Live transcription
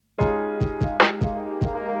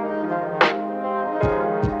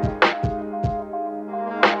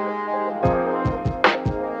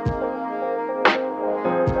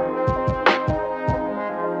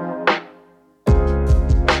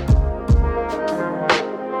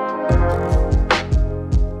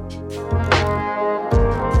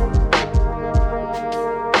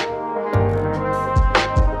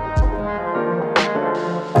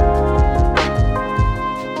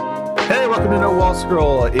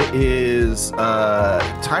Scroll, it is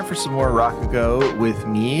time for some more Rakugo with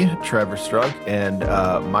me, Trevor Strunk, and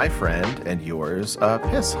my friend and yours,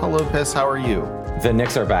 Piss. Hello, Piss. How are you? The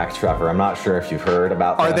Knicks are back, Trevor. I'm not sure if you've heard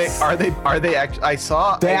about this. Are they actually? I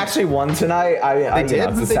saw they actually won tonight. They did.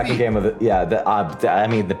 It's the second game of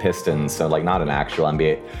the Pistons. So like not an actual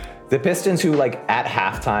NBA. The Pistons, who like at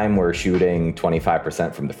halftime were shooting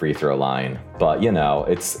 25% from the free throw line, but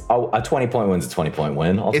it's a 20-point win's a 20-point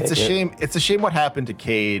win. It's a shame. It's a shame what happened to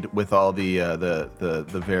Cade with all the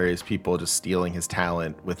various people just stealing his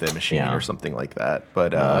talent with a machine or something like that.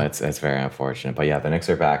 But it's very unfortunate. But yeah, the Knicks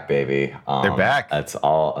are back, baby. They're back. It's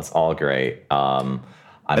all great.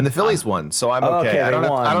 And the Phillies won, so I'm okay. I don't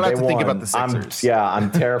have to think about the Sixers.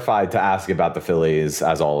 I'm terrified to ask about the Phillies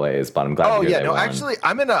as always, but I'm glad. Won. Actually,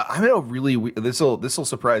 I'm in a really this will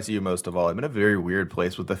surprise you most of all. I'm in a very weird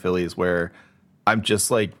place with the Phillies where I'm just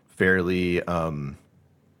like fairly I'm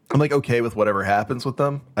like okay with whatever happens with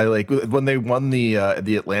them. I like when they won the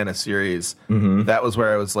Atlanta series. Mm-hmm. That was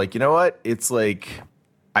where I was like, you know what? It's like,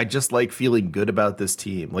 I just like feeling good about this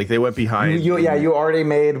team. Like they went behind. You already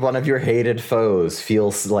made one of your hated foes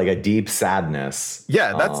feel like a deep sadness.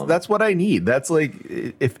 Yeah, that's what I need. That's like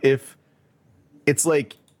if it's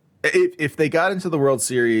like if they got into the World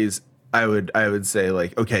Series, I would say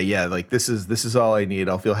like, okay, yeah, like this is all I need.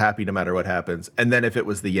 I'll feel happy no matter what happens. And then if it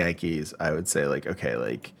was the Yankees, I would say like, okay,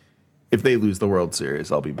 like if they lose the World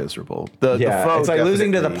Series, I'll be miserable. It's like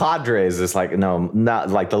losing to the Padres is like, no, not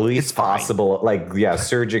like the least possible,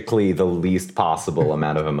 surgically the least possible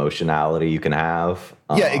amount of emotionality you can have.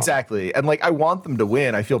 Yeah, exactly. And like, I want them to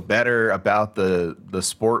win. I feel better about the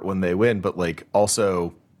sport when they win, but like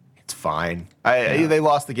also it's fine. They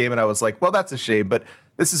lost the game and I was like, well, that's a shame, but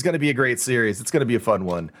this is going to be a great series. It's going to be a fun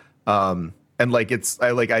one. And like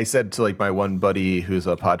I said to like my one buddy who's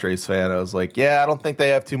a Padres fan, I was like, yeah, I don't think they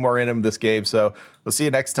have two more in them this game, so we'll see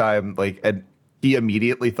you next time. Like, and he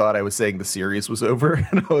immediately thought I was saying the series was over,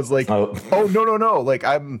 and I was like, oh no, like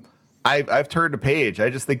I've turned a page.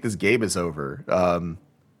 I just think this game is over.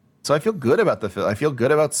 So I feel good about I feel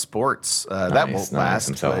good about sports. That won't last.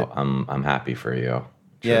 And so I'm happy for you.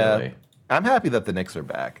 Truly. Yeah, I'm happy that the Knicks are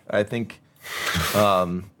back. I think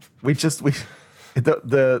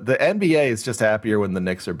The NBA is just happier when the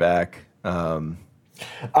Knicks are back. I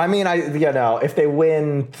mean, if they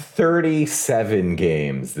win 37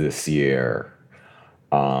 games this year,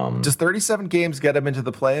 does 37 games get them into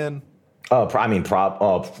the play-in? I don't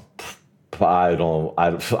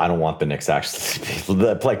want the Knicks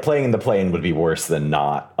actually. Playing in the play-in would be worse than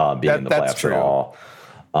not being in the playoffs at all.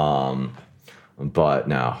 But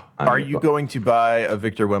no. Are you going to buy a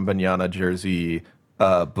Victor Wembanyama jersey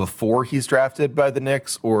before he's drafted by the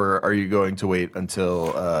Knicks, or are you going to wait until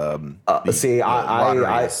we'll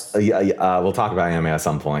talk about him at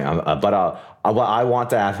some point. But what I want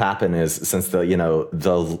to have happen is, since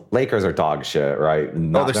the Lakers are dog shit, right? They're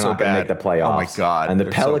not going to make the playoffs. Oh my god! And the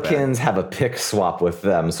Pelicans have a pick swap with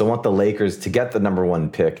them, so I want the Lakers to get the number one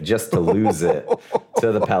pick just to lose it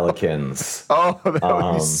to the Pelicans. Oh, that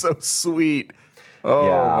would be so sweet. Oh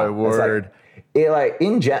my word!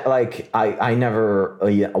 I never.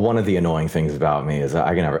 One of the annoying things about me is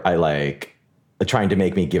trying to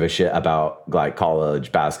make me give a shit about like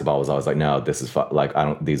college basketball was always like, no, this is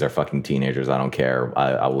these are fucking teenagers. I don't care.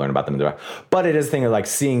 I will learn about them in the draft. But it is a thing of like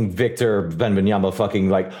seeing Victor Wembanyama fucking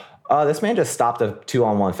like, oh, this man just stopped a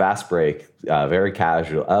 2-on-1 fast break, very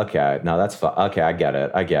casual. Okay, no, that's okay. I get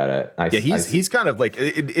it. He's kind of like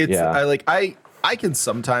I can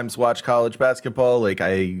sometimes watch college basketball. Like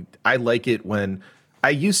I like it when I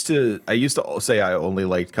used to say I only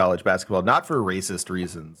liked college basketball, not for racist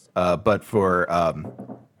reasons, but for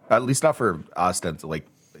at least not for like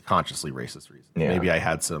consciously racist reasons. Yeah. Maybe I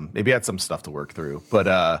had some stuff to work through, but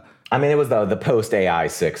I mean, it was the post AI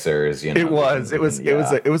Sixers. It was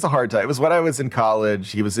a hard time. It was when I was in college.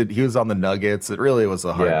 He was on the Nuggets. It really was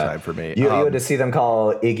a hard time for me. You had to see them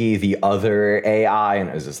call Iggy the other AI, and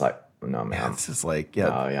it was just like, no, man. It's just like, you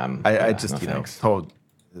have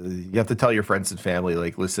to tell your friends and family,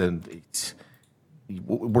 like, listen,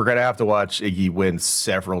 we're going to have to watch Iggy win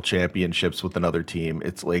several championships with another team.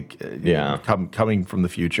 It's like, coming from the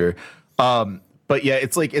future. But yeah,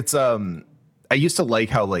 I used to like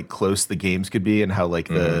how like close the games could be, and how like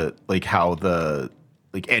the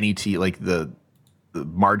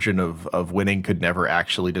margin of winning could never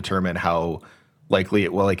actually determine how likely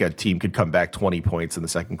a team could come back 20 points in the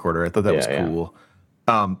second quarter. I thought that was cool.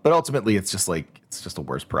 But ultimately it's just a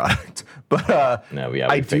worse product. But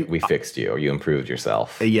we fixed you, or you improved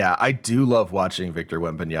yourself. Yeah, I do love watching Victor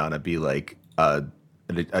Wembanyama be like a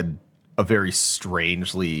a very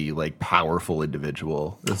strangely like powerful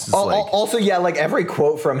individual. This is Also, yeah, like every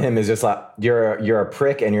quote from him is just like you're a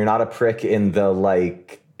prick, and you're not a prick in the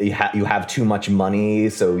like you have too much money,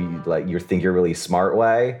 so you think you're really smart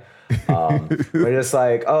way. We're just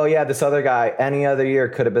like, oh yeah, this other guy any other year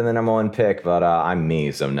could have been the number one pick, but I'm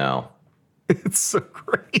me, so no. It's so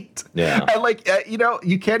great. Yeah. And like,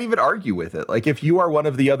 you can't even argue with it. Like if you are one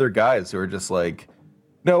of the other guys who are just like,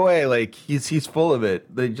 no way, like he's full of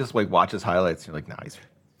it. They just like watch his highlights. And you're like, nah, he's.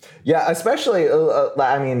 Yeah, especially.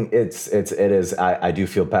 I mean, it is. I do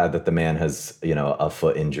feel bad that the man has a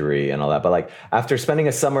foot injury and all that. But like after spending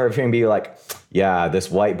a summer of hearing be like, yeah,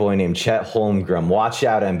 this white boy named Chet Holmgren, watch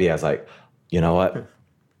out, NBA. I was like, you know what?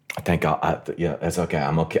 Thank God. Yeah, it's okay.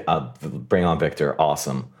 I'm okay. Bring on Victor.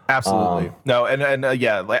 Awesome. Absolutely. No, and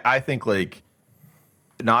yeah, like I think like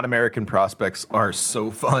non-American prospects are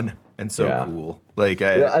so fun and so cool. Like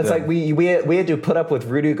it's like we had to put up with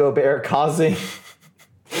Rudy Gobert causing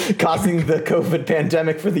the COVID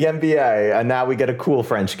pandemic for the NBA, and now we get a cool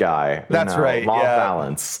French guy. That's right. Law yeah.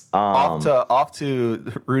 balance. Off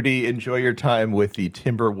to Rudy. Enjoy your time with the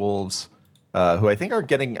Timberwolves, who I think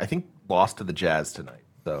lost to the Jazz tonight.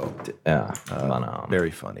 So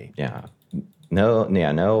very funny. Yeah. No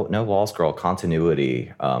Walls Girl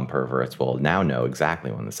continuity perverts will now know exactly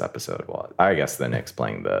when this episode was. I guess the Knicks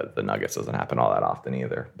playing the Nuggets doesn't happen all that often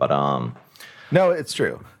either. But no, it's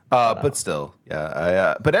true. But still,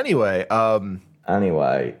 yeah. But anyway,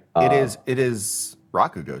 it is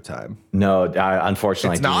Rakugo time. No,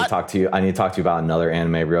 unfortunately, I need to talk to you about another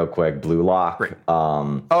anime real quick. Blue Lock. Great.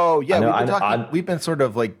 We've been sort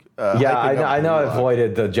of like. I know. I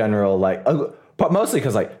avoided the general like. But mostly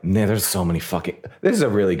because, like, man, there's so many fucking. This is a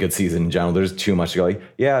really good season in general. There's too much to go. Like,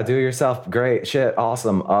 yeah, do it yourself. Great shit,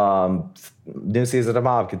 awesome. New season of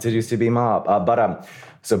Mob continues to be Mob.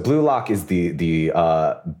 So Blue Lock is the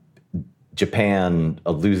Japan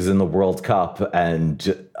loses in the World Cup, and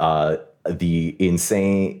the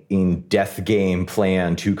insane death game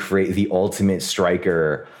plan to create the ultimate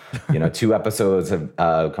striker. 2 episodes have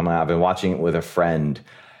come out. I've been watching it with a friend.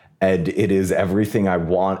 And it is everything I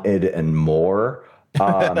wanted and more.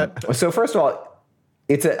 So first of all,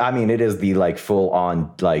 it is the like full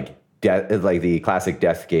on like the classic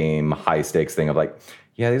death game high stakes thing of like,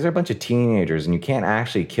 yeah, these are a bunch of teenagers and you can't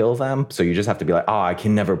actually kill them. So you just have to be like, oh, I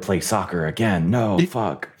can never play soccer again. No,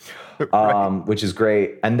 fuck. Right. Which is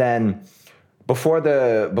great. And then before we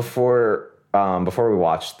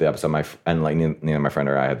watched the episode, neither my friend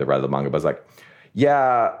or I had read the manga, but I was like,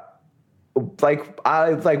 yeah.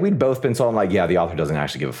 We'd both been told like, yeah, the author doesn't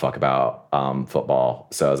actually give a fuck about football.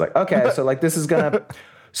 So I was like, okay, so like this is gonna,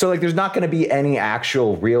 so like there's not gonna be any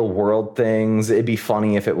actual real world things. It'd be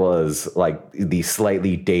funny if it was like the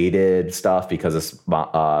slightly dated stuff because this,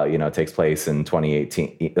 takes place in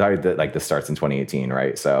 2018. Like this starts in 2018,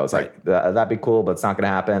 right? So I was like, that'd be cool, but it's not gonna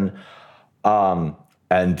happen.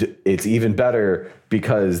 And it's even better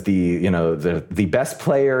because the best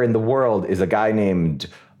player in the world is a guy named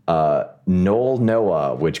Noel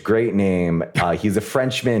Noah, which great name. He's a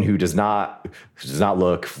Frenchman who does not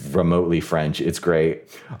look remotely French. It's great.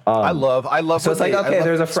 I love. So it's like, okay,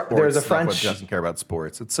 there's a French doesn't care about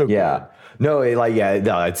sports. It's so yeah. Good. No,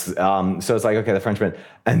 it's so it's like, okay, the Frenchman,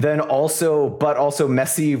 and then also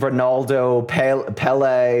Messi, Ronaldo,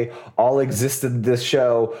 Pele all existed in this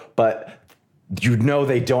show, but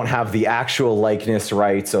they don't have the actual likeness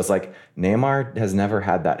right. So it's like Neymar has never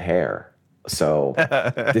had that hair. So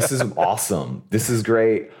this is awesome. This is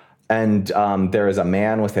great. And there is a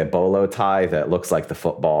man with a bolo tie that looks like the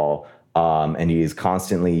football. And he's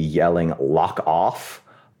constantly yelling "lock off."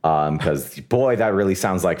 Because boy, that really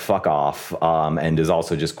sounds like fuck off. And is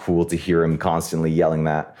also just cool to hear him constantly yelling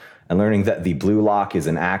that and learning that the Blue Lock is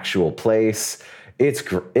an actual place. It's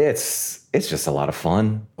just a lot of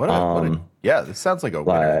fun. Yeah, this sounds like a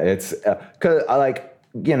winner. It's because I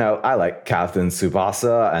like Captain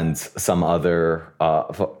Tsubasa and some other,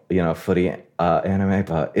 footy anime,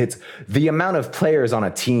 but it's the amount of players on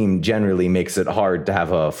a team generally makes it hard to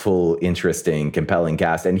have a full, interesting, compelling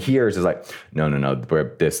cast. And here's is like, no,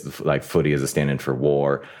 where this like footy is a stand-in for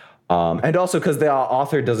war. And also because the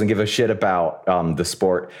author doesn't give a shit about the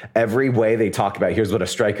sport. Every way they talk about here's what a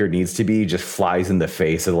striker needs to be just flies in the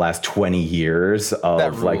face of the last 20 years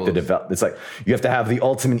of like the development. It's like you have to have the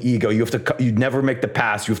ultimate ego. You never make the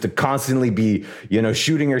pass. You have to constantly be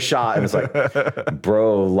shooting your shot. And it's like,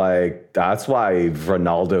 bro, like that's why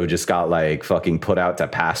Ronaldo just got like fucking put out to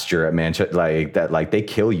pasture at Manchester. Like that, like they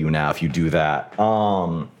kill you now if you do that.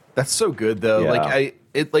 That's so good though. Yeah.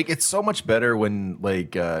 It's so much better when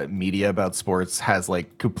like media about sports has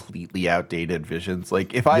like completely outdated visions.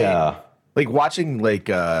 Like if I like watching like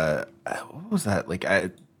what was that? Like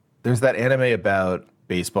there's that anime about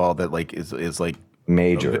baseball that like is like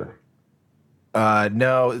Major.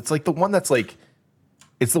 no, it's like the one that's like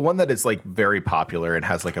it's the one that is like very popular and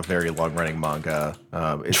has like a very long running manga.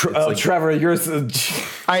 It's like, Trevor, you're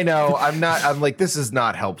I know. I'm like this is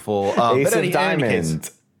not helpful. Ace but of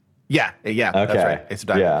Diamond. Yeah, Okay. that's right. Ace of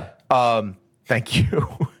Diamond. Yeah. Thank you.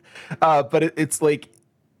 But it's like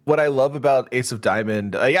what I love about Ace of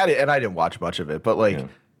Diamond. I didn't watch much of it, but like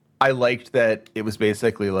I liked that it was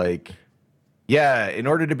basically like, yeah, in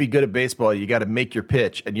order to be good at baseball, you got to make your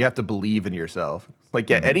pitch and you have to believe in yourself. Like,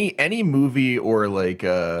 yeah, any movie or like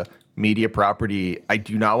media property, I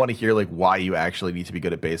do not want to hear like why you actually need to be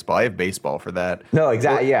good at baseball. I have baseball for that. No,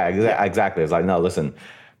 exactly. Yeah, exactly. It's like, no, listen,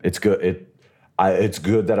 it's good. It's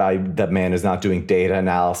good that man is not doing data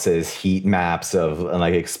analysis, heat maps of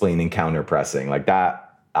like explaining counter pressing like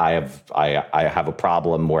that. I have a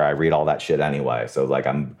problem where I read all that shit anyway. So like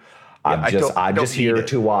I'm just here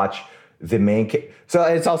to watch the main. So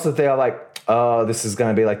it's also they're like, oh, this is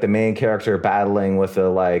going to be like the main character battling with a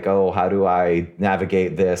like, oh, how do I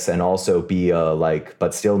navigate this and also be like,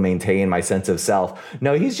 but still maintain my sense of self?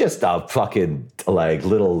 No, he's just a fucking like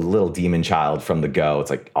little demon child from the go.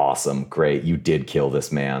 It's like, awesome, great, you did kill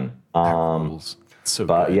this man. So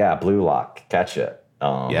but good. yeah, Blue Lock, catch it.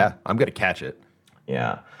 Yeah, I'm gonna catch it.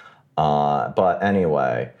 Yeah. But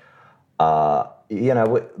anyway,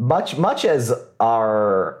 much as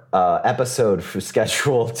our episode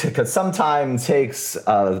schedule sometimes takes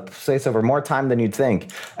over more time than you'd think.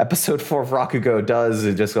 Episode 4 of Rakugo does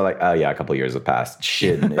just go like, oh yeah, a couple of years have passed.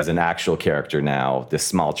 Shin is an actual character now. This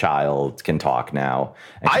small child can talk now.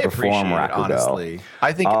 And I appreciate it, honestly.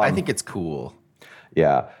 I think it's cool.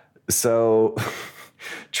 Yeah. So,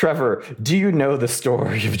 Trevor, do you know the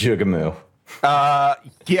story of Jugamu?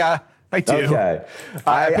 Yeah, I do. Okay.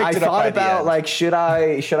 I thought about like, should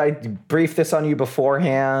I brief this on you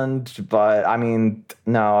beforehand? But I mean,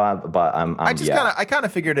 no. But I kind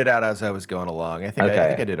of figured it out as I was going along. I think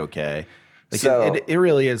I did okay. Like so, it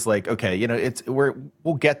really is like, okay,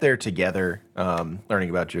 we'll get there together. Learning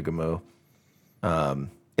about Jugamu.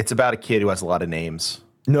 It's about a kid who has a lot of names.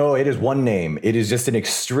 No, it is one name. It is just an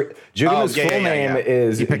extreme. Jugamu's full name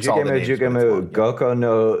is Jugamu Goko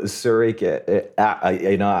no Surike.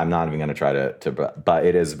 I'm not even going to try to, but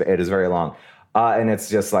it is very long. And it's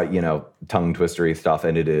just like, tongue twistery stuff.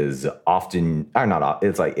 And it is often, or not,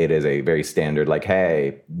 it's like, it is a very standard, like,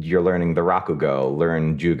 hey, you're learning the Rakugo,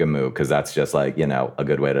 learn Jugamu, because that's just like, a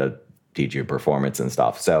good way to teach you performance and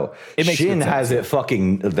stuff. So Shin has it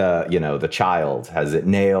fucking, the child has it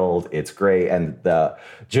nailed. It's great. And the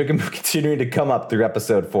Jugamu continuing to come up through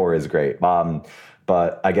episode 4 is great.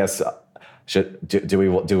 But I guess, do we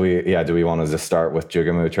want to just start with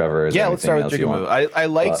Jugamu, Trevor? Yeah, let's start with Jugamu. I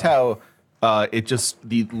liked how it just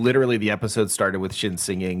literally the episode started with Shin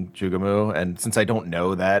singing Jugamu, and since I don't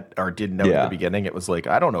know that or didn't know at the beginning, it was like,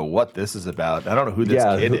 I don't know what this is about. I don't know who this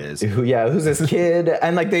kid is. Who's this kid?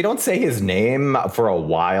 And like they don't say his name for a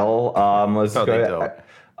while. They don't.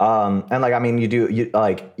 And like I mean,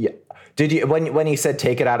 did you when he said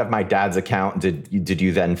take it out of my dad's account? Did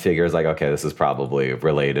you then figure it's like, okay, this is probably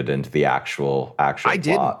related into the actual I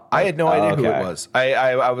didn't. plot? I had no idea who it was.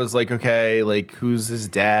 I was like, okay, like who's his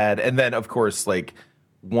dad? And then of course, like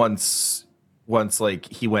once like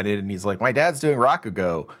he went in and he's like, my dad's doing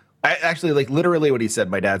Rakugo. I actually like literally what he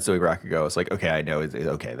said, my dad's doing Rakugo. I was like, okay, I know.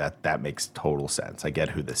 Okay, that makes total sense. I get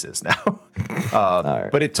who this is now.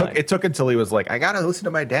 But it took until he was like, I gotta listen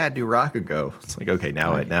to my dad do Rakugo. It's like, okay,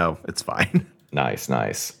 now it's fine. Nice.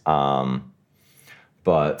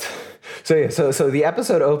 But so the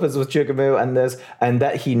episode opens with Jugamu and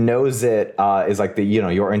that he knows it is like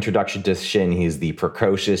your introduction to Shin. He's the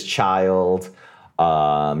precocious child.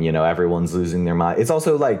 Everyone's losing their mind. It's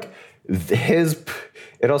also like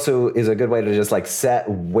it also is a good way to just like set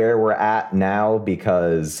where we're at now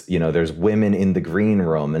because there's women in the green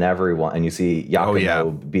room and everyone, and you see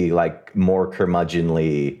Yakumo be like more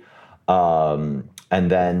curmudgeonly, and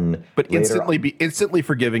then instantly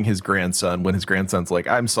forgiving his grandson when his grandson's like,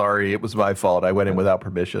 I'm sorry, it was my fault, I went in without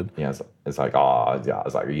permission. Yeah, it's like, oh yeah,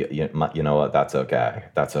 it's like you know what, that's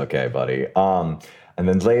okay, buddy. And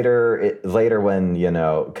then later when,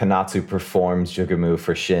 Kanatsu performs Jugamu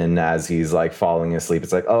for Shin as he's like falling asleep,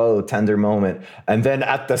 it's like, oh, tender moment. And then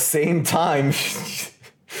at the same time,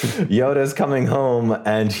 Yoda's coming home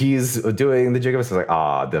and he's doing the Jigaboo. It's like,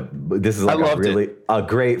 this is like a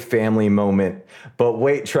great family moment. But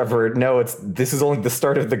wait, Trevor, no, this is only the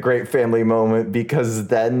start of the great family moment, because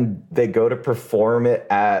then they go to perform it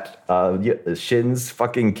at Shin's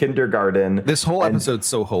fucking kindergarten. This whole episode's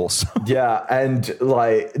so wholesome. Yeah, and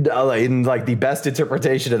in the best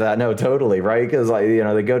interpretation of that, no, totally, right? Because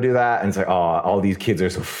they go do that, and it's like, oh, all these kids are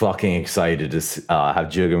so fucking excited to have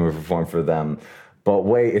Jigaboo perform for them. But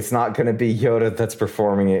wait, it's not going to be Yoda that's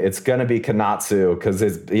performing it. It's going to be Konatsu, because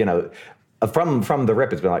it's, from the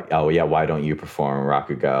rip, it's been like, oh yeah, why don't you perform,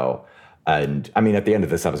 Rakugo? And I mean, at the end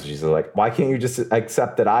of this episode, she's like, why can't you just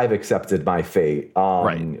accept that I've accepted my fate?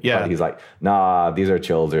 Right. Yeah. But he's like, nah, these are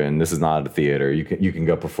children. This is not a theater. You can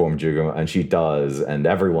go perform Jigaboo. And she does. And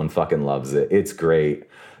everyone fucking loves it. It's great.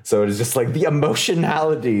 So it's just like the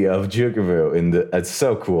emotionality of Jigaboo it's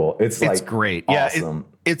so cool. It's great. Awesome. Yeah.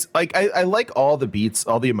 It's like, I like all the beats,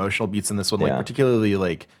 all the emotional beats in this one, like particularly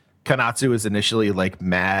like Konatsu is initially like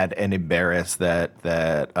mad and embarrassed that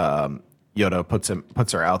Yoda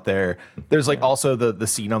puts her out there. There's like also the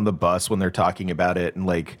scene on the bus when they're talking about it, and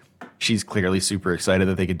like she's clearly super excited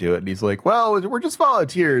that they could do it, and he's like, well, we're just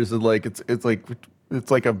volunteers, and like it's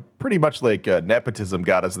like a pretty much like nepotism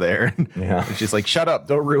got us there. And she's like, shut up,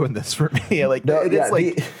 don't ruin this for me. Like it's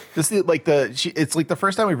like the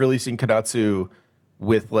first time we've really seen Konatsu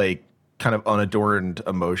with like kind of unadorned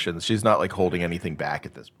emotions. She's not like holding anything back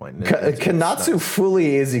at this point. Konatsu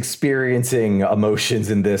fully is experiencing emotions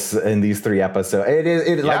in these 3 episodes. It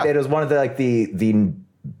is one of the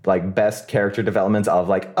best character developments of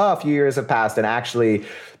like, a few years have passed, and actually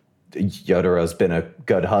Yotaro's been a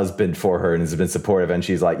good husband for her and has been supportive, and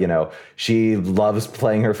she's like, she loves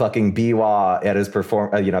playing her fucking biwa at his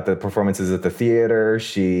the performances at the theater.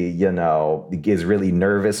 She, is really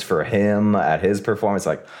nervous for him at his performance.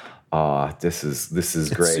 Like, this is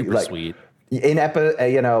great. Super sweet. In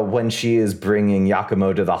when she is bringing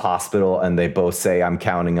Yakumo to the hospital and they both say, I'm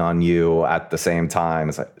counting on you at the same time.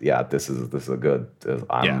 It's like, yeah, this is a good,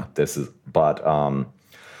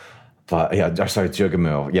 but yeah, sorry,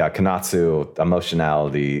 Jigaboo. Yeah, Konatsu,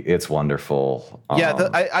 emotionality, it's wonderful.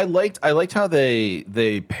 I liked how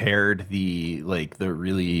they paired the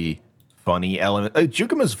really funny element.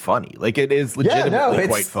 Jigaboo's funny. Like, it is legitimately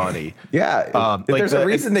quite funny. Yeah. There's a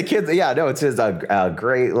reason the kids. Yeah, no, it's just a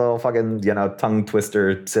great little fucking tongue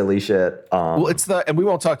twister, silly shit. Well, and we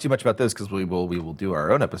won't talk too much about this because we will do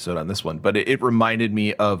our own episode on this one. But it reminded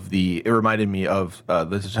me of the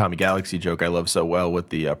Tatami Galaxy joke I love so well with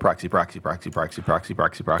the proxy.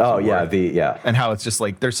 Oh yeah, and how it's just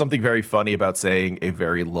like there's something very funny about saying a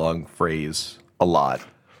very long phrase a lot.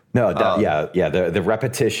 No, the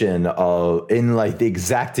repetition of in like the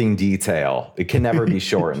exacting detail, it can never be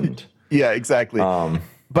shortened. Yeah, exactly.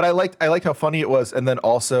 But I liked how funny it was, and then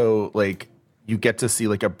also like you get to see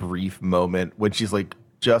like a brief moment when she's like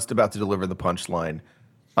just about to deliver the punchline,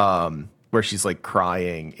 where she's like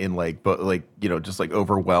crying in like just like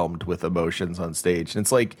overwhelmed with emotions on stage, and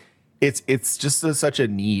it's like it's just such a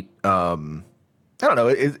neat. I don't know.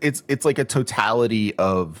 It's like a totality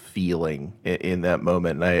of feeling in that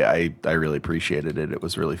moment, and I really appreciated it. It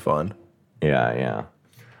was really fun. Yeah.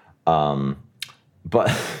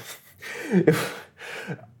 But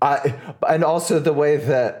and also the way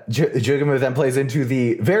that Jigaboo then plays into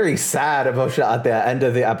the very sad emotion at the end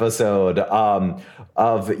of the episode.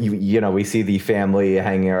 We see the family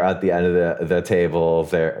hanging at the end of the table.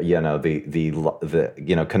 There, the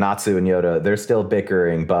Konatsu and Yoda, they're still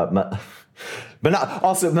bickering, but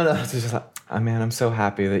just like, oh man, I'm so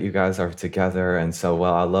happy that you guys are together and so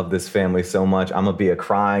well. I love this family so much. I'm gonna be a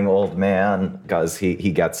crying old man because he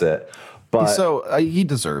gets it. But he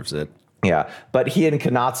deserves it. Yeah, but he and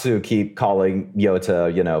Konatsu keep calling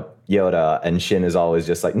Yoda, and Shin is always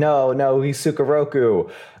just like, no, he's Sukeroku.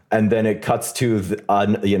 And then it cuts to the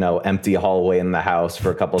empty hallway in the house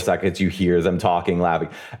for a couple seconds. You hear them talking, laughing,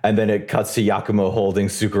 and then it cuts to Yakumo holding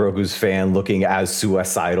Sukeroku's fan, looking as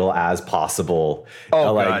suicidal as possible.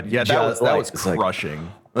 Oh god, yeah, that was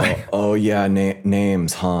crushing. Like,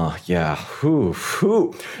 names, huh? Yeah, who?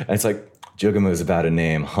 And it's like Jigaboo's about a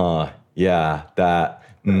name, huh? Yeah, that.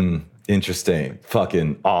 Interesting,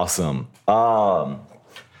 fucking awesome.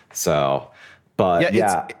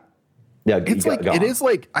 It's like it is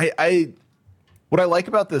like I what I like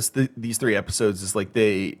about these 3 episodes is like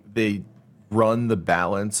they run the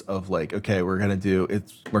balance of like, okay, we're gonna do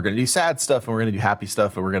sad stuff and we're gonna do happy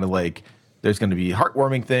stuff, and we're gonna like there's gonna be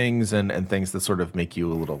heartwarming things and things that sort of make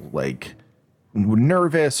you a little like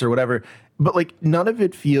nervous or whatever, but like none of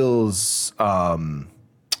it feels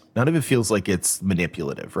like it's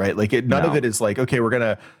manipulative, right? Like none of it is like, okay, we're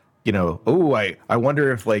gonna oh, I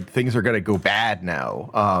wonder if like things are gonna go bad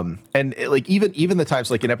now. And like even the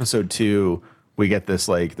times like in episode 2, we get this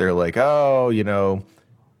like they're like, oh,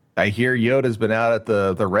 I hear Yoda's been out at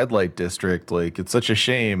the red light district. Like it's such a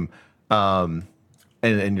shame.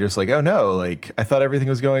 And you're just like, oh no, like I thought everything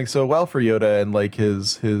was going so well for Yoda and like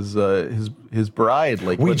his bride.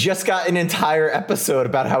 Like we just got an entire episode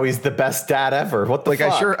about how he's the best dad ever. What the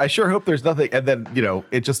fuck? I sure hope there's nothing. And then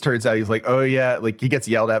it just turns out he's like, oh yeah, like he gets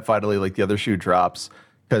yelled at finally. Like the other shoe drops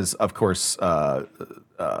because of course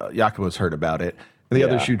Yakumo's heard about it. And the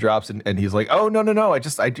other shoe drops, and he's like, "Oh no! I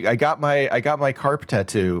got my carp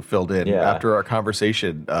tattoo filled in after our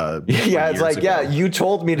conversation." It's like, ago. You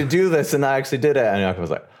told me to do this, and I actually did it. And Yakumo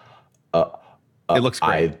was like, "It looks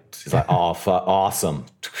great." He's like, "Oh, awesome!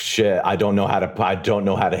 Shit, I don't know how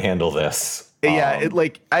to handle this." Yeah,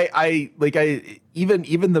 even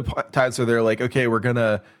the times where they're like, "Okay, we're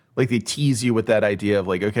gonna," like they tease you with that idea of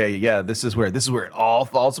like, "Okay, yeah, this is where it all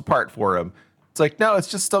falls apart for him." It's like, no, it's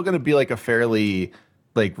just still going to be like a fairly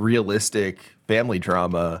like realistic family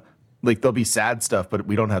drama. Like there'll be sad stuff, but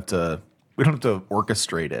we don't have to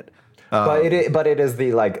orchestrate it. But it is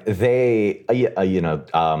the like they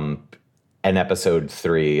in episode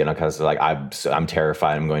 3, because like I'm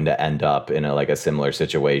terrified I'm going to end up in a similar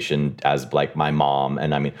situation as like my mom,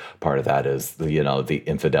 and I mean part of that is the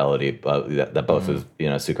infidelity that both of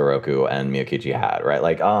Sukeroku and Miyokichi had, right?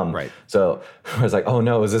 Like right. So I was like, oh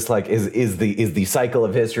no, is this like is the cycle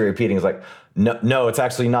of history repeating? It's like no, it's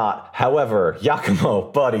actually not. However,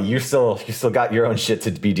 Yakumo, buddy, you still got your own shit to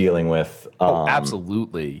be dealing with.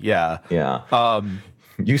 Absolutely, yeah.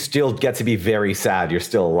 You still get to be very sad. You're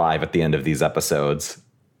still alive at the end of these episodes.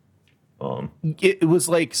 It was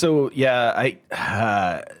like, so yeah,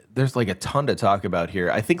 there's like a ton to talk about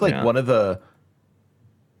here. I think like one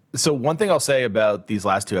thing I'll say about these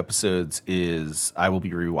last 2 episodes is I will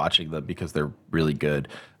be rewatching them because they're really good.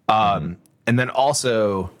 And then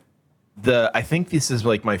also I think this is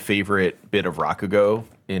like my favorite bit of Rakugo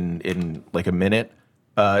in like a minute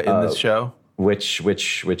in this show. Which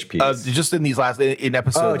piece? Just in these in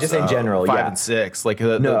episodes. Oh, just in general, 5 and 6. Like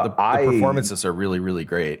the performances are really, really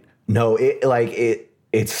great. No,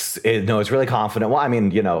 it's really confident. Well, I mean,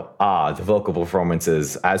 the vocal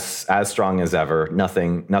performances as strong as ever.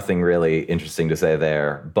 Nothing really interesting to say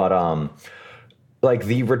there. But like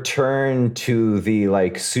the return to the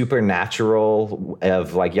like supernatural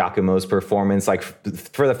of like Yakumo's performance, like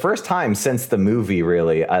for the first time since the movie,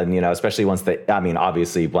 really, and especially once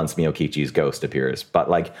obviously once Miyokichi's ghost appears,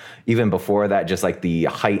 but like even before that, just like the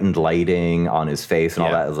heightened lighting on his face and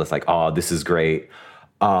all that is just like, oh, this is great.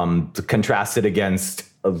 Contrasted against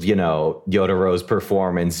Yotaro's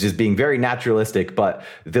performance just being very naturalistic, but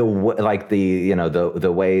the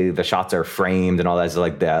way the shots are framed and all that is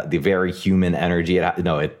like the very human energy.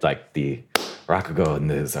 It's like the Rakugo and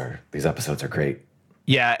these episodes are great.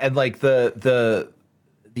 Yeah, and like the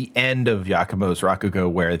end of Yakumo's Rakugo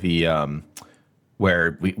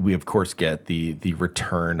where we of course get the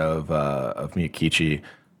return of Miyokichi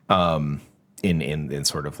in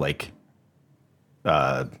sort of like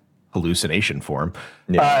hallucination form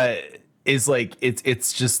is like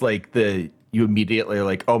it's just like you immediately are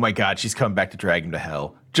like, oh my god, she's come back to drag him to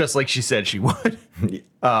hell, just like she said she would.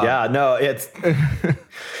 It's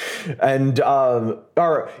and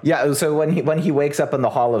so when he wakes up in the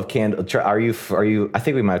Hall of Candle, are you I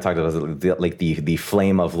think we might have talked about the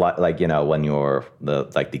flame of light, like when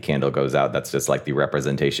the candle goes out, that's just like the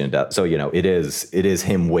representation of death. So it is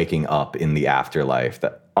him waking up in the afterlife.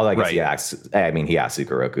 That I guess he asks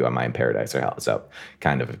Sukeroku, am I in paradise or hell? So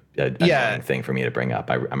kind of a annoying thing for me to bring up.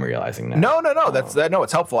 I'm realizing now. No,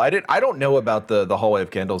 it's helpful. I don't know about the hallway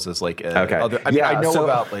of candles as like okay. I know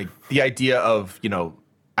about like the idea of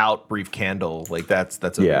out brief candle, like that's a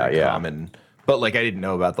very common, but like I didn't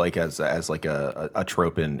know about like as like a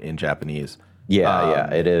trope in Japanese.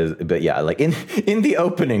 It is, but like in the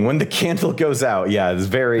opening when the candle goes out, it's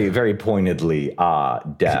very very pointedly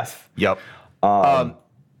death. Yep.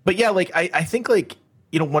 But yeah, like I think like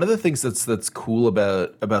one of the things that's cool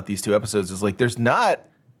about these 2 episodes is like there's not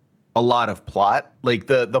a lot of plot. Like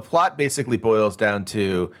the plot basically boils down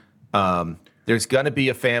to there's gonna be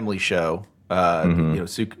a family show.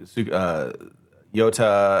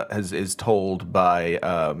 Yota is told by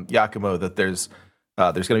Yakumo that there's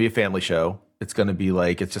going to be a family show. It's going to be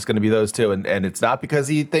like it's just going to be those 2, and it's not because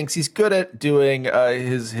he thinks he's good at doing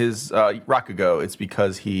his Rakugo. It's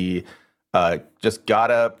because he just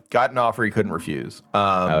got an offer he couldn't refuse.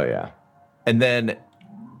 And then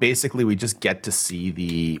basically we just get to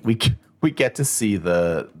see we get to see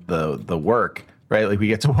the work, right? Like we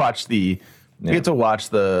get to watch the You get to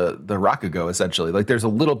watch the Rakugo essentially. Like there's a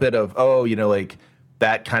little bit of like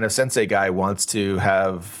that kind of sensei guy wants to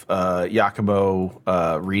have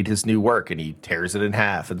Yakumo read his new work and he tears it in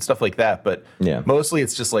half and stuff like that. But mostly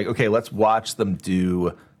it's just like, okay, let's watch them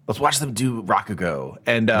do Rakugo.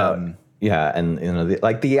 And and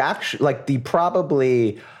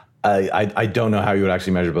I don't know how you would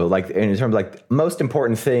actually measure, but like in terms of like most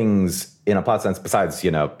important things in a plot sense, besides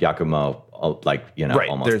Yakumo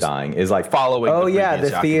almost dying, is like following. Oh yeah,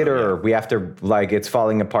 the theater. We have to like it's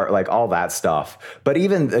falling apart, like all that stuff. But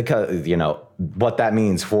even because what that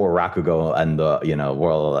means for Rakugo and the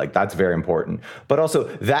world, like that's very important. But also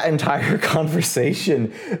that entire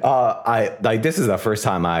conversation, this is the first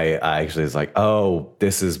time I actually was like, oh,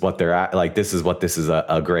 this is what they're at. Like this is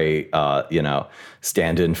a great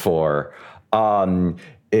stand-in for.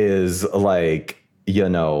 Is like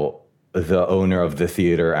the owner of the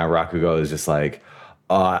theater and Rakugo is just like,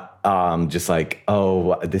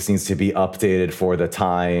 this needs to be updated for the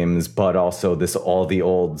times, but also all the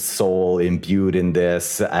old soul imbued in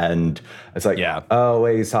this, and it's like, oh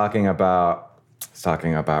wait, he's talking about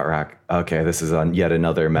Okay, this is yet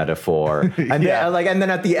another metaphor, and then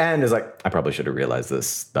at the end is like, I probably should have realized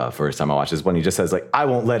this the first time I watched this when he just says like, I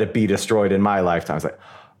won't let it be destroyed in my lifetime. It's like,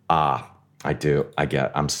 I get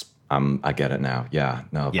it now. Yeah.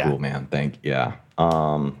 No, cool, man. It's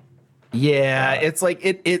like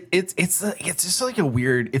it's just like a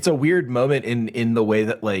weird moment in the way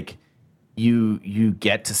that like you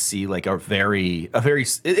get to see like a very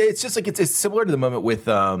it's just like it's similar to the moment with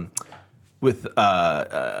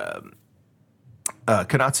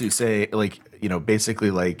Konatsu say like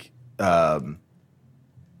basically like it's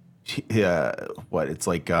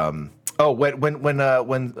like when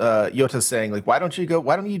Yota's saying like why don't you do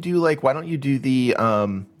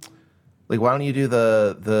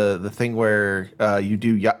the thing where you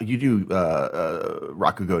do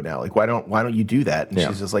Rakugo now, like why don't you do that? And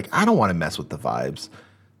she's just like, I don't want to mess with the vibes.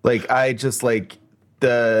 Like I just like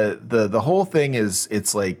the whole thing is,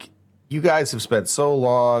 it's like you guys have spent so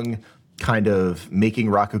long kind of making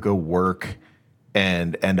Rakugo work.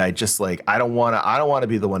 And I just like I don't want to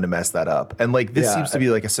be the one to mess that up. And like this seems to be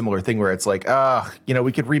like a similar thing where it's like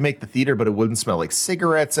we could remake the theater, but it wouldn't smell like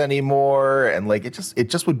cigarettes anymore, and like it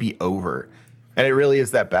just would be over. And it really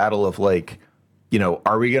is that battle of like,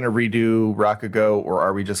 are we gonna redo Rakugo or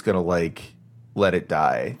are we just gonna like let it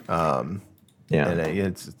die? And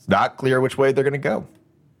it's not clear which way they're gonna go.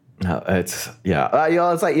 No, it's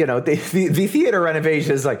it's like the theater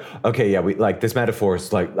renovation is like, okay, we like this metaphor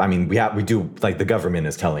is like, I mean we do like the government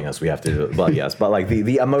is telling us we have to do, well yes, but like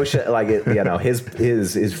the emotion, like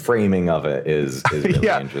his framing of it is really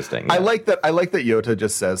interesting. I like that Yota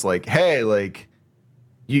just says like, hey, like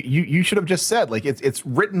you should have just said like it's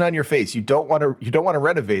written on your face, you don't want to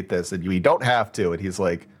renovate this and you don't have to, and he's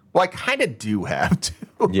like, well I kind of do have to.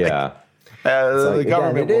 The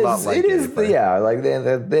government will not like it.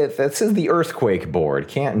 This is the earthquake board.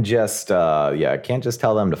 Can't just tell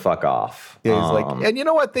them to fuck off. Yeah, he's like, and you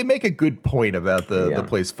know what? They make a good point about the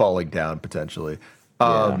place falling down potentially.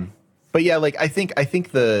 But yeah, like I think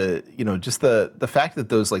the just the fact that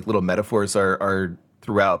those like little metaphors are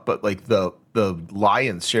throughout, but like the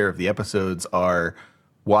lion's share of the episodes are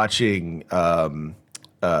watching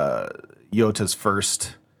Yota's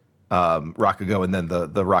first Rakugo, and then the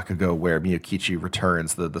Rakugo where Miyokichi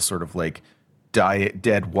returns, the sort of like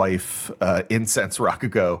dead wife incense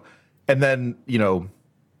Rakugo, and then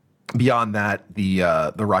beyond that the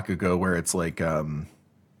Rakugo where it's like it's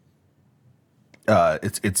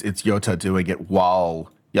Yota doing it while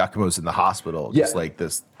Yakumo's in the hospital, just like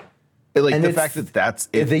this. Like and the fact that's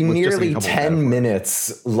it, the nearly 10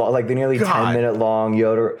 minutes, like the nearly 10-minute long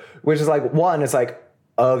Yoda, which is like one, it's like,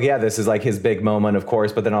 oh yeah, this is like his big moment, of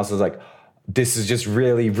course, but then also it's like, this is just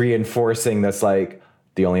really reinforcing that's like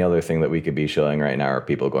the only other thing that we could be showing right now are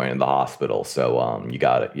people going to the hospital. So you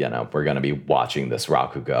got it, we're gonna be watching this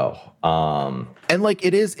Rakugo. And like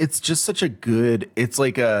it's just such a good, it's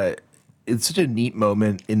such a neat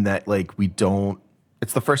moment in that like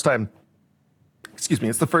it's the first time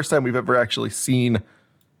we've ever actually seen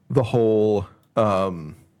the whole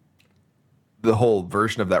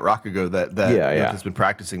version of that Rakugo that has been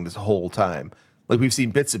practicing this whole time. Like we've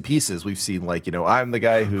seen bits and pieces. We've seen like, I'm the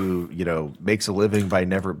guy who, makes a living by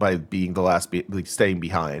being the last, staying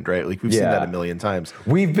behind, right? Like we've seen that a million times.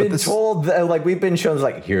 We've been told that, like we've been shown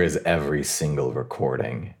like, here is every single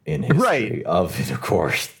recording in history of it, of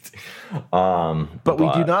course. But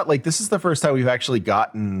we do not, like, this is the first time we've actually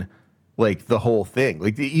gotten like the whole thing,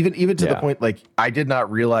 like even to the point, like I did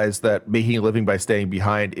not realize that making a living by staying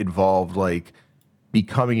behind involved like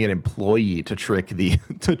becoming an employee to trick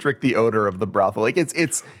the owner of the brothel. Like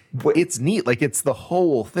it's neat. Like it's the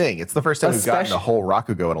whole thing. It's the first time we've gotten a whole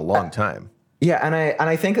Rakugo in a long time. Yeah, and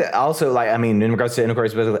I think that also, like, I mean, in regards to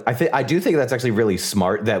intercourse, I do think that's actually really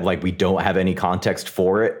smart that, like, we don't have any context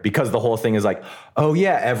for it, because the whole thing is like, oh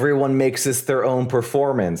yeah, everyone makes this their own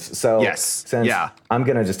performance. So I'm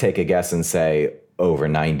gonna just take a guess and say over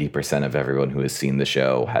 90% of everyone who has seen the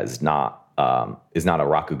show is not a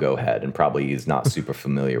Rakugo head, and probably is not super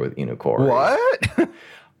familiar with Inukori. What?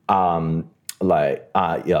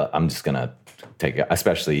 Yeah, I'm just gonna take it,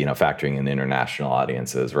 especially factoring in international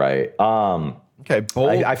audiences, right? Okay,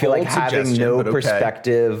 I feel like having no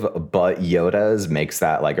perspective but Yoda's makes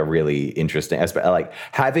that like a really interesting aspect. Like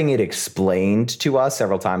having it explained to us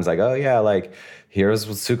several times, like, oh yeah, like here's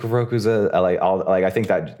what Sukeroku's I think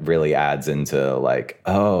that really adds into like,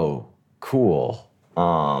 oh, cool.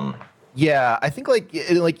 Yeah, I think like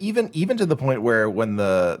even to the point where when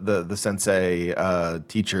the sensei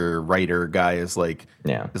teacher writer guy is like,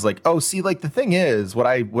 oh, see, like the thing is what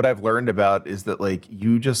I've learned about is that like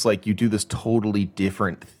you do this totally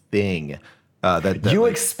different thing that you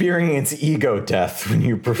like, experience ego death when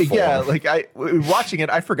you perform. Yeah, like watching it,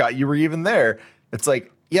 I forgot you were even there. It's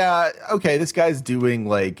like, yeah, okay, this guy's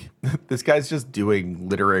just doing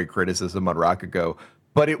literary criticism on Rakugo.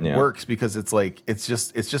 But it works because it's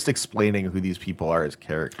just explaining who these people are as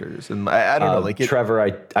characters, and I don't know. Like Trevor,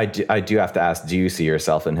 I do have to ask: do you see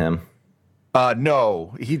yourself in him?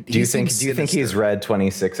 No. Do you think he's read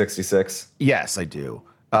 2666? Yes, I do.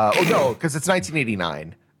 No, because it's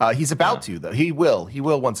 1989. He's about to though. He will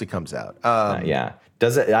once it comes out. Yeah.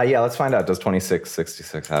 Does it? Yeah. Let's find out. Does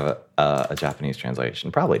 2666 have a Japanese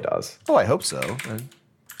translation? Probably does. Oh, I hope so.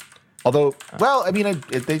 Although, well, I mean,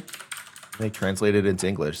 they translated it into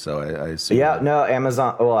English, so I assume. Yeah, no,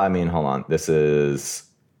 Amazon. Well, I mean, hold on. This is.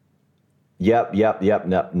 Yep.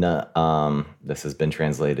 No. This has been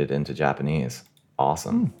translated into Japanese.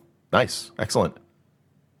 Awesome. Nice. Excellent.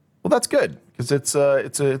 Well, that's good because it's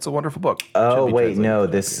a wonderful book. Oh wait, no.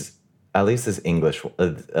 This at least is English.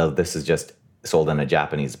 This is just sold in a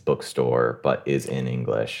Japanese bookstore, but is in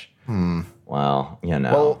English. Well,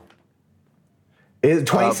 Well,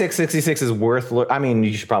 2666 is worth. I mean,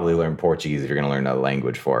 you should probably learn Portuguese if you're going to learn a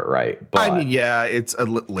language for it, right? But I mean, yeah, it's a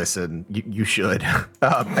listen. You should.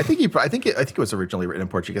 I think it was originally written in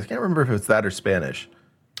Portuguese. I can't remember if it's that or Spanish.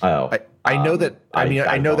 Oh, I know that.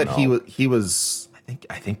 I know that he was.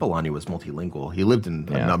 I think Bolaño was multilingual. He lived in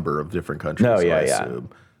a number of different countries. No, so yeah, I yeah. assume.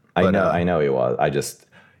 I know he was. I just,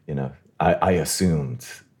 I assumed.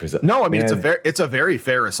 No, I mean it's a very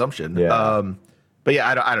fair assumption. Yeah. But yeah,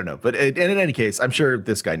 I don't know. But in any case, I'm sure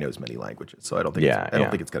this guy knows many languages, so I don't think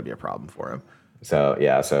think it's going to be a problem for him. So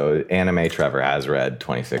anime Trevor has read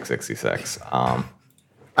 2666. I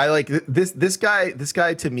like this guy. This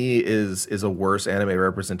guy to me is a worse anime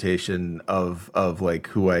representation of like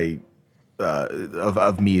who I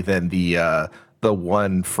of me than the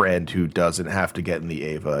one friend who doesn't have to get in the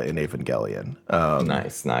Eva in Evangelion.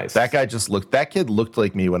 Nice. That kid looked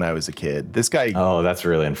like me when I was a kid. This guy. Oh, that's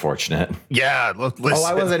really unfortunate. Yeah. Listen. Oh,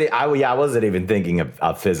 I wasn't even thinking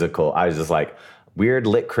of physical. I was just like weird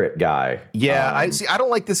lit crit guy. Yeah. I don't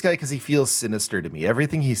like this guy because he feels sinister to me.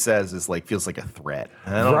 Everything he says is feels like a threat.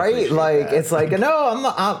 Right. Like that. It's like, no,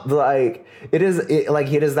 I'm like, it is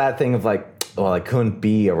that thing of like, well, I couldn't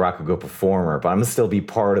be a Rakugo performer, but I'm gonna still be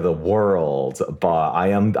part of the world. But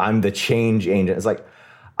I'm the change agent. It's like,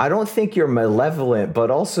 I don't think you're malevolent,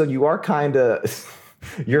 but also you are kind of.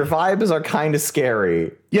 Your vibes are kind of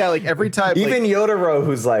scary. Yeah, like every time. Even Yotaro,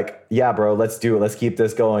 who's like, yeah, bro, let's do it. Let's keep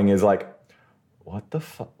this going. Is like, what the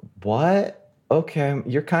fuck? What? Okay,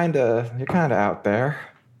 you're kind of out there.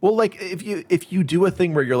 Well, like if you do a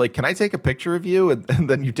thing where you're like, can I take a picture of you? And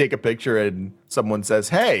then you take a picture and someone says,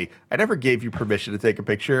 hey, I never gave you permission to take a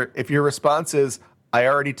picture. If your response is, I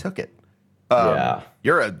already took it.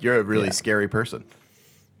 You're a really scary person.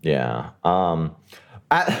 Yeah.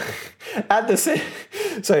 At the same,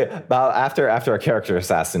 so about after our character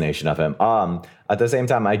assassination of him. At the same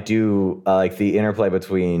time, I do like the interplay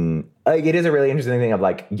between. It is a really interesting thing of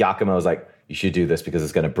like Yakumo is like, you should do this because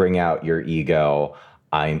it's going to bring out your ego.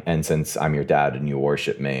 And since I'm your dad and you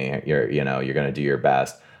worship me, you're going to do your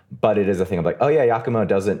best. But it is a thing of like, oh yeah, Yakumo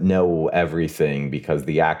doesn't know everything because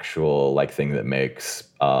the actual like thing that makes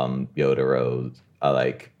Yotaro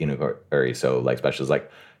Inukori so like special is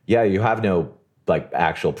like, yeah, you have no like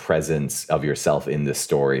actual presence of yourself in this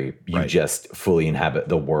story. You just fully inhabit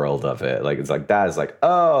the world of it. Like it's like that is like,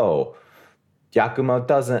 oh, Yakumo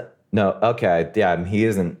doesn't know. Okay, yeah, he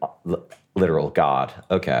isn't literal god.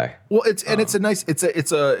 Okay. Well, it's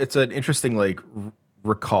an interesting like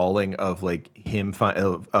recalling of like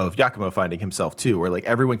of Yakumo finding himself too, where like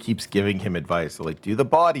everyone keeps giving him advice, so, like do the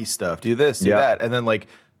body stuff, do this, do that, and then like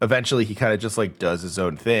eventually he kind of just like does his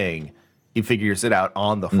own thing. He figures it out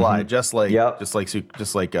on the fly, just like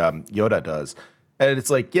Yoda does, and it's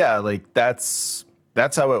like like that's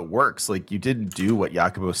how it works. Like you didn't do what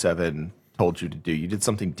Yakumo 7 told you to do. You did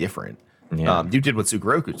something different. Yeah. You did what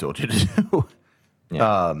Sugoroku told you to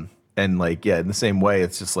do. And like, in the same way,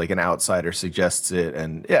 it's just like an outsider suggests it.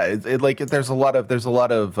 And there's a lot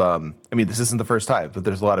of, I mean, this isn't the first time, but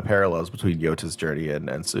there's a lot of parallels between Yota's journey and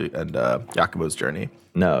Yakumo's journey.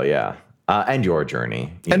 No. Yeah. And your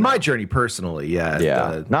journey. And my journey personly.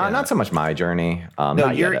 Yeah. Not so much my journey.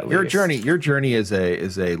 Your journey is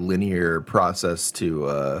a linear process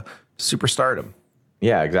to superstardom.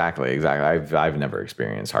 Yeah, exactly. I've never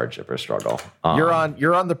experienced hardship or struggle. You're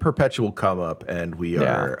on the perpetual come up, and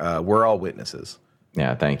we're all witnesses.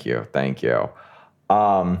 Yeah, thank you.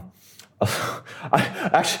 I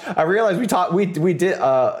realized we did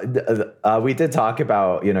talk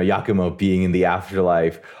about Yakumo being in the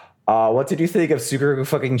afterlife. What did you think of Sugoroku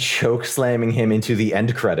fucking choke slamming him into the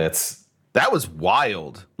end credits? That was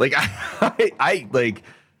wild. Like I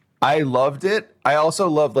loved it. I also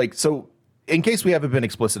loved so. In case we haven't been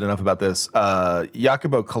explicit enough about this,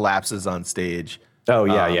 Yakumo collapses on stage. Oh,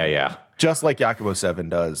 yeah. Just like Yakumo 7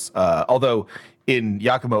 does. Although in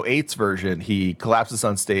Yakumo 8's version, he collapses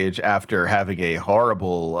on stage after having a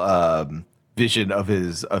horrible vision of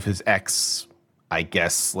his ex, I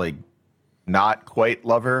guess, like not quite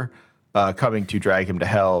lover, coming to drag him to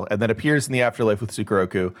hell, and then appears in the afterlife with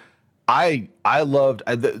Sugoroku.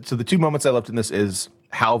 So the two moments I loved in this is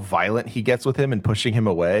how violent he gets with him and pushing him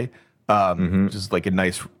away. Just like a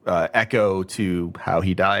nice echo to how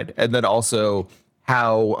he died, and then also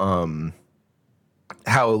how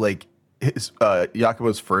like his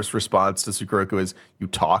Yakumo's first response to Sugoroku is, "You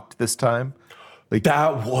talked this time." Like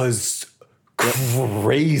that was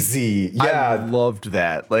crazy. Yeah, I loved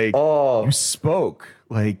that. Like, you spoke.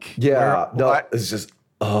 Like, it's just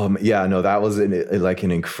that was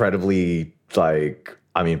an incredibly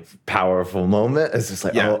powerful moment. It's just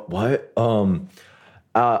like, what?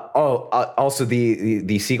 Also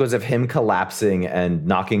the sequence of him collapsing and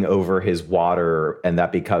knocking over his water and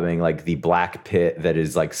that becoming like the black pit that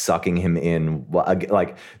is like sucking him in,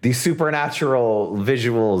 like these supernatural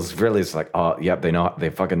visuals. Really, it's like, they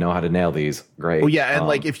fucking know how to nail these. Great. Well, yeah, and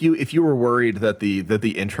like if you were worried that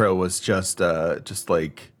the intro was just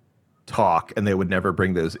like talk and they would never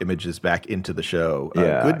bring those images back into the show,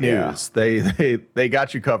 good news. They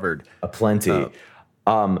got you covered. Plenty.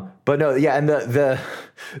 But no, and the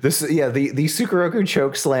Sugoroku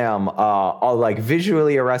choke slam, are like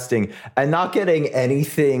visually arresting and not getting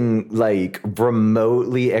anything like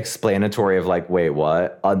remotely explanatory of like, wait,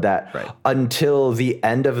 what on that until the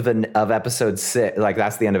end of episode 6. Like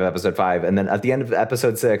that's the end of episode 5, and then at the end of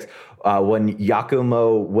episode 6, when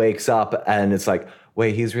Yakumo wakes up and it's like,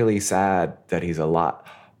 wait, he's really sad that he's alive.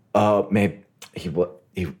 Maybe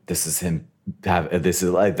this is him. This is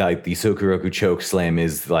like the Sugoroku choke slam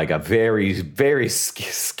is like a very, very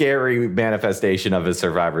scary manifestation of a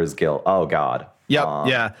survivor's guilt. Oh God.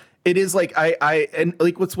 Yep. It is like and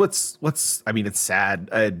like what's I mean, it's sad.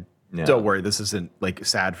 Don't worry, this isn't like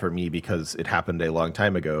sad for me because it happened a long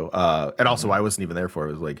time ago. And also I wasn't even there for it.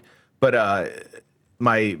 It was like, but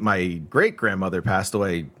my great grandmother passed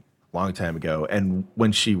away a long time ago, and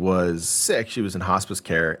when she was sick, she was in hospice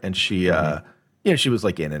care, and she she was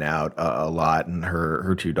like in and out a lot, and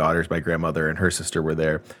her two daughters, my grandmother and her sister, were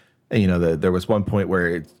there. And there was one point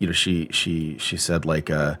where she said like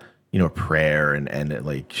a prayer and it,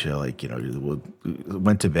 like she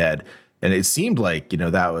went to bed, and it seemed like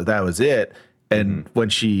that was it. And when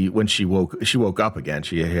she woke up again,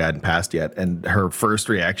 she hadn't passed yet, and her first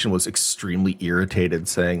reaction was extremely irritated,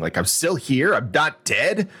 saying like, "I'm still here. I'm not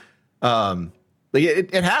dead." Like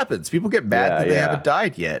it happens. People get mad that they haven't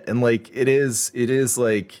died yet, and like it is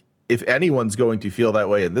like, if anyone's going to feel that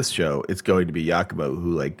way in this show, it's going to be Yakumo,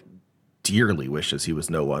 who like dearly wishes he was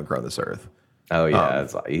no longer on this earth. Oh yeah,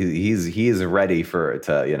 it's like, he's ready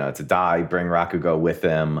to die, bring Rakugo with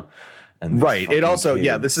him, and it also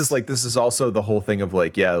this is also the whole thing of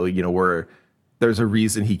like there's a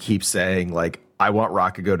reason he keeps saying like, I want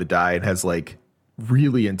Rakugo to die, and has like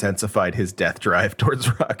really intensified his death drive towards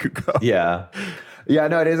Rakugo.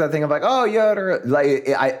 No, it is that thing of like, oh, Yoda, like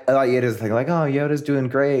it is thing like, oh, Yoda's doing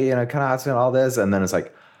great, Kanatsu and all this, and then it's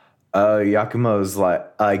like, Yakumo's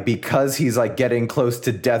like because he's like getting close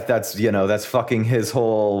to death, that's fucking his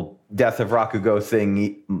whole death of Rakugo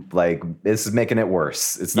thing. Like this is making it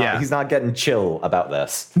worse. It's not. He's not getting chill about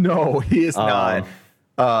this. No, he is not.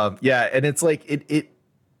 Yeah, and it's like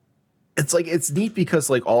it's like it's neat because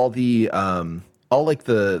like all like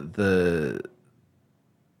the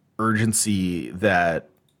urgency that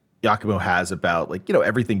Yakumo has about like, you know,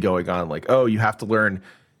 everything going on, like, oh, you have to learn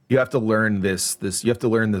this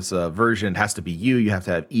version. It has to be you have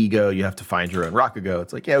to have ego, you have to find your own Rakugo.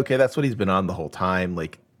 It's like, yeah, okay, that's what he's been on the whole time.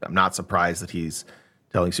 Like, I'm not surprised that he's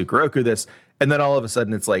telling Sukeroku this. And then all of a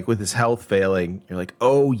sudden it's like with his health failing, you're like,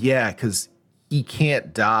 oh yeah, because he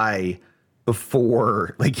can't die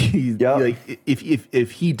before like like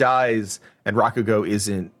if he dies and Rakugo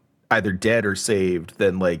isn't either dead or saved,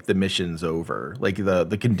 then like the mission's over. Like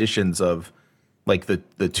the conditions of like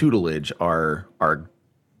the tutelage are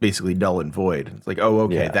basically null and void. It's like, oh,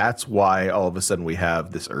 okay, that's why all of a sudden we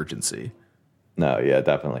have this urgency. No, yeah,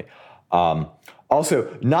 definitely.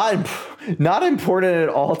 Also, not important at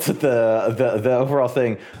all to the overall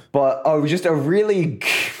thing, but just a really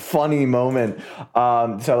funny moment.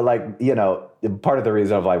 So like, you know, part of the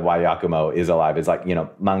reason of like why Yakumo is alive is like, you know,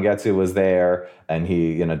 Mangetsu was there and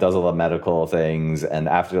he, you know, does all the medical things, and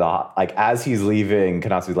after the like as he's leaving,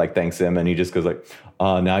 Konatsu like thanks him and he just goes like,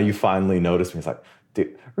 now you finally noticed me. It's like,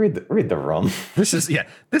 dude, read the room. This is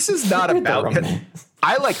not about him.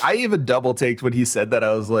 I even double taked when he said that.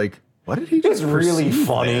 I was like, what did he just really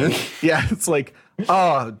funny? Man? Yeah, it's like,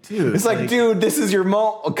 oh, dude. It's like, dude, this is your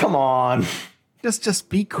come on. Just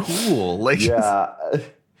be cool. Like, yeah.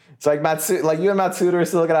 It's like you and Matsuda are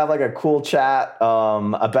still gonna have like a cool chat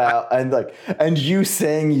about and you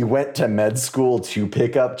saying you went to med school to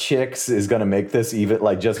pick up chicks is gonna make this even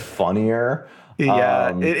like just funnier.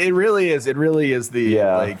 Yeah, it really is. It really is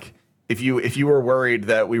like if you were worried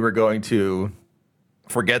that we were going to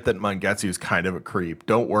forget that Mangetsu is kind of a creep,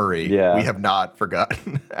 don't worry. Yeah. We have not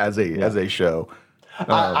forgotten as a show.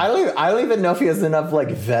 I don't even know if he has enough like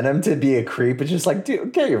venom to be a creep. It's just like,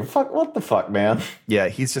 dude, get your fuck. What the fuck, man? Yeah,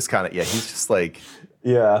 he's just kind of he's just like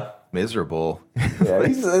miserable. Yeah,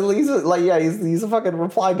 he's a fucking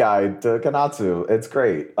reply guy to Konatsu. It's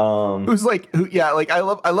great. Who's like I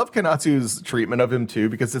love Konatsu's treatment of him too,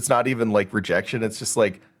 because it's not even like rejection. It's just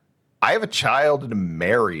like, I have a child and I'm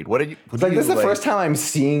married. This is the first time I'm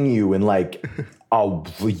seeing you in like a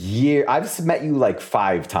year. I've met you like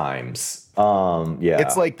 5 times.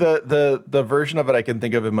 It's like the version of it I can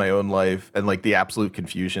think of in my own life, and like the absolute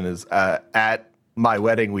confusion is at my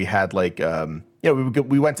wedding we had like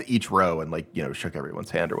we went to each row and like, you know, shook everyone's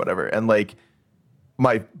hand or whatever, and like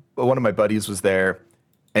one of my buddies was there,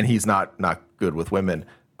 and he's not good with women,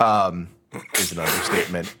 is an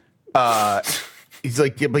understatement. He's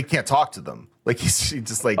like, yeah, but he can't talk to them. Like he's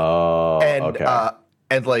just like,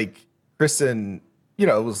 and like Kristen, you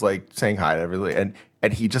know, was like saying hi to everybody,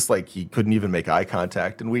 and he just like, he couldn't even make eye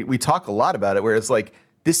contact. And we talk a lot about it, where it's like,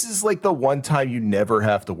 this is like the one time you never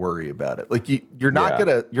have to worry about it. Like you're not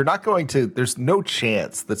going to, there's no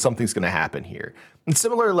chance that something's going to happen here. And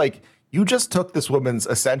similar, like you just took this woman's,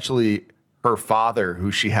 essentially her father,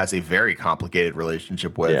 who she has a very complicated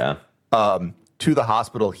relationship with, to the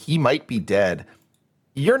hospital. He might be dead.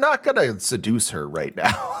 You're not going to seduce her right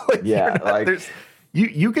now.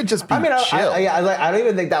 You could just be chill. I don't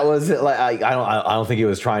even think that was like, I don't think he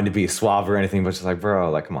was trying to be suave or anything, but just like,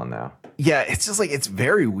 bro, like, come on now. Yeah, it's just like, it's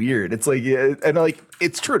very weird. It's like, and like,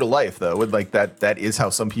 it's true to life though. And like that is how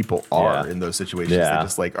some people are in those situations. They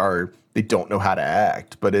just like they don't know how to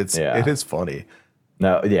act, but it is funny.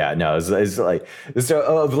 It's like,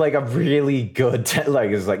 like a really good,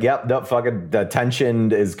 it's like, yep, no, fucking, the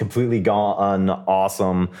tension is completely gone.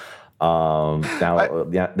 Awesome.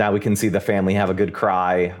 Now we can see the family have a good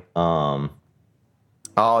cry. And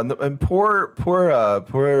poor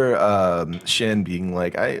Shin being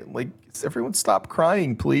like, everyone stop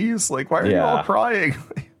crying, please. Like, why are you all crying?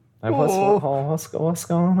 Like, what's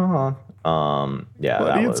going on?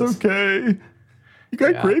 Buddy, it's okay. You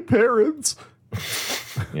got great parents.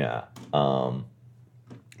 Man.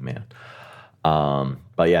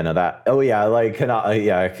 But yeah, no, that. Oh yeah, like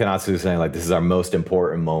Konatsu saying like, this is our most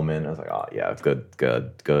important moment. I was like, oh yeah,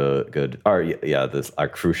 good. Or this our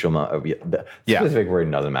crucial moment. The specific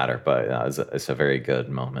word doesn't matter, but it's a very good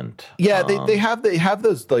moment. Yeah, they have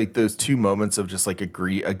those like those 2 moments of just like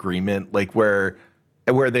agreement, like where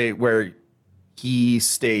he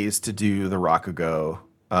stays to do the Rakugo,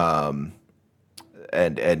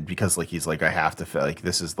 and because like he's like, I have to like,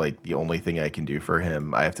 this is like the only thing I can do for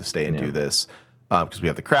him. I have to stay and do this. Because we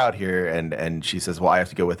have the crowd here, and she says, well, I have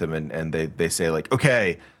to go with him, and they say like,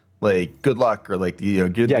 okay, like good luck, or like, you know,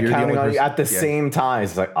 good. Yeah, counting on you at the same time.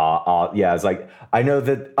 It's like, it's like, I know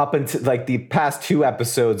that up until like the past 2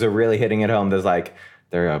 episodes are really hitting it home. There's like,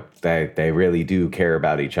 they really do care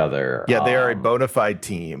about each other. Yeah, they are a bona fide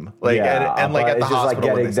team. Like and like at the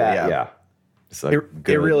hospital, like yeah. Like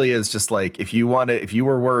it really is just like if you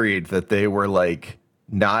were worried that they were like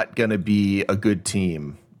not gonna be a good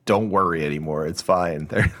team, don't worry anymore. It's fine.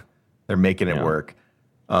 They're making it work.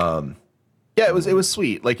 Yeah, it was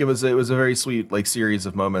sweet. Like it was a very sweet like series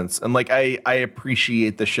of moments. And like I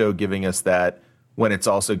appreciate the show giving us that when it's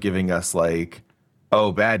also giving us like,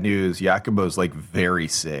 oh, bad news, Yakumo's like very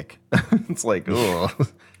sick. It's like, oh,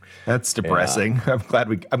 that's depressing. Yeah.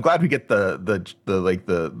 I'm glad we get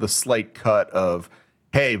the slight cut of,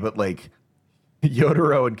 hey, but like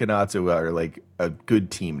Yotaro and Kanatsu are like a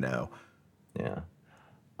good team now. Yeah.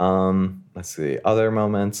 Let's see. Other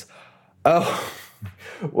moments. Oh,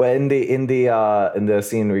 when in the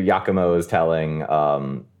scene where Yakumo is telling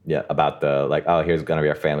about the like, oh, here's gonna be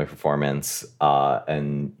our family performance,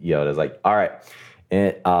 and Yoda's like, all right,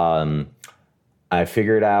 I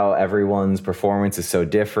figured out everyone's performance is so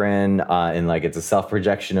different, and like it's a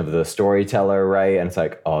self-projection of the storyteller, right? And it's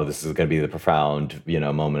like, oh, this is gonna be the profound,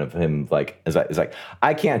 moment of him like, it's like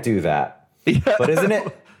I can't do that, but isn't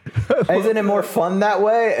it more fun that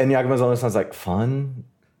way? And Yakumo's almost sounds like fun.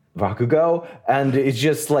 Rakugo, and it's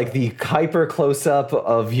just like the hyper close-up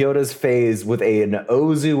of Yoda's face with an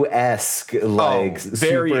Ozu-esque, like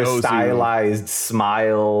super Ozu stylized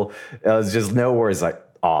smile. It was just no words, like,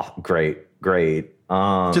 oh, great.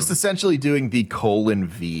 Just essentially doing the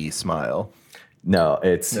 :V smile. No,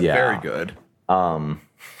 it's very good.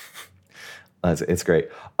 It's great.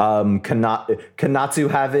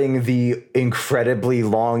 Kanatsu having the incredibly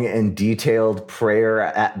long and detailed prayer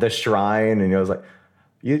at the shrine, and I was like,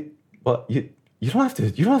 you don't have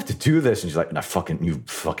to do this. And she's like, no, you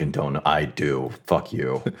fucking don't. I do. Fuck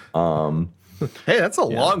you. Hey, that's a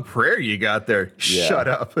long prayer you got there. Yeah. Shut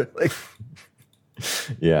up. Like,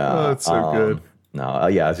 yeah. Oh, that's so good. No,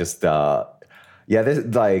 it's just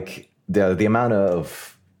this like the amount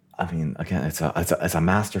of, I mean, again, it's a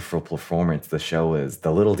masterful performance. The show is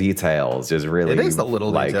the little details just really, it is the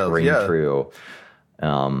little like details, ring true.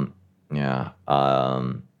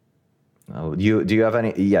 Do you have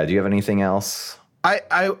anything else?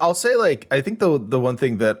 I'll say, like, I think the one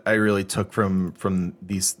thing that I really took from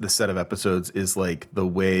this set of episodes is like the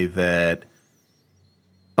way that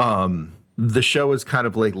the show is kind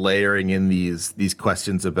of like layering in these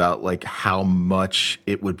questions about like how much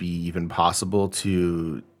it would be even possible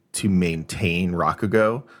to maintain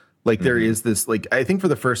Rakugo. Like there is this, like, I think for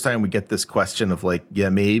the first time we get this question of like, yeah,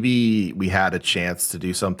 maybe we had a chance to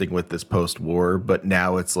do something with this post-war, but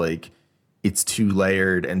now it's like it's too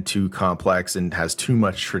layered and too complex and has too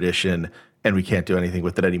much tradition and we can't do anything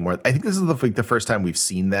with it anymore. I think this is the first time we've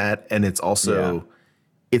seen that. And it's also,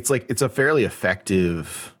 it's like, it's a fairly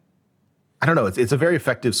effective, I don't know. It's a very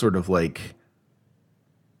effective sort of like,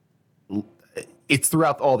 it's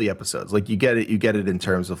throughout all the episodes. Like you get it in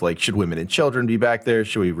terms of like, should women and children be back there?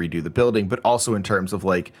 Should we redo the building? But also in terms of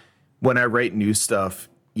like, when I write new stuff,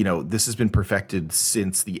 this has been perfected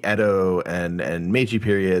since the Edo and Meiji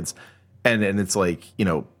periods. And it's like,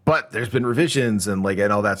 but there's been revisions and like,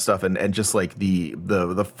 and all that stuff. And just like the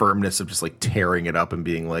firmness of just like tearing it up and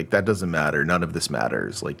being like, that doesn't matter. None of this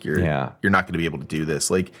matters. Like you're not going to be able to do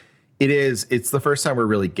this. Like it's the first time we're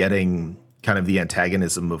really getting kind of the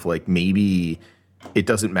antagonism of like, maybe it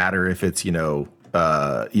doesn't matter if it's, Yakumo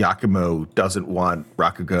doesn't want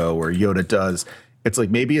Rakugo or Yoda does. It's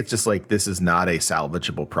like, maybe it's just like, this is not a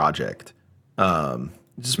salvageable project.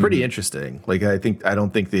 Which is pretty interesting. Like, I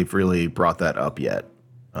don't think they've really brought that up yet.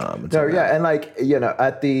 And like,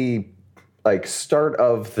 at the like start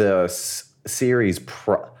of the series,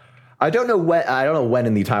 I don't know when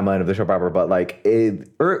in the timeline of the show proper, but like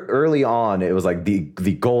early on, it was like the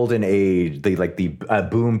golden age, the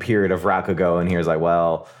boom period of Rakugo, and here's like,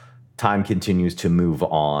 well, time continues to move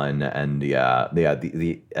on, and we're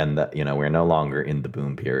no longer in the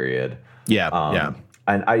boom period.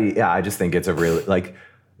 And I just think it's a really like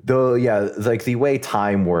like the way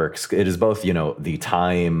time works, it is both, the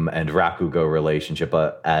time and Rakugo relationship,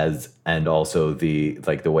 and also the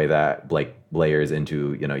way that like layers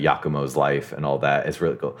into, Yakumo's life and all that. It's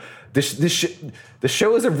really cool. The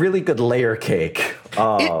show is a really good layer cake.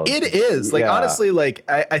 It is. Like, honestly, like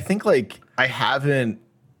I think like I haven't,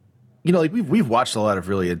 like we've watched a lot of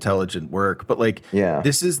really intelligent work, but like,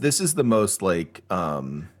 this is the most like,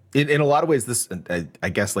 in a lot of ways, this, I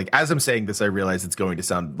guess, like, as I'm saying this, I realize it's going to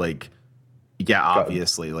sound like,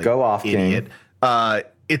 obviously, like, go off, idiot. King.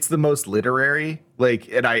 It's the most literary,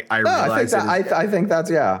 like, and I realize I think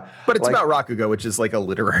that's, but it's like, about Rakugo, which is like a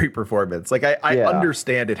literary performance. Like, I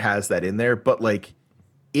understand it has that in there, but like,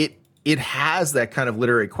 it has that kind of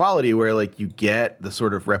literary quality where like you get the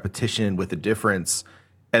sort of repetition with the difference,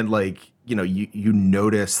 and like, you know, you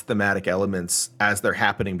notice thematic elements as they're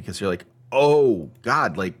happening because you're like, oh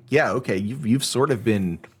God, like, yeah, okay, you've sort of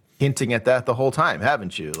been hinting at that the whole time,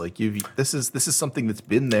 haven't you? Like this is something that's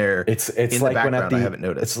been there. It's in like the background, when at the, I haven't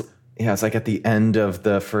noticed. It's like at the end of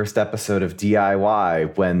the first episode of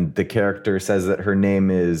DIY when the character says that her name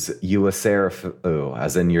is Uaseraph,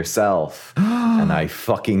 as in yourself. And I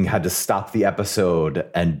fucking had to stop the episode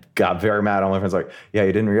and got very mad. All my friends were like, yeah,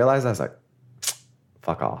 you didn't realize? I was like,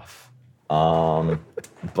 fuck off.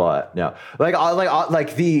 But no, like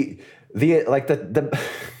the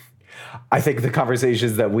I think the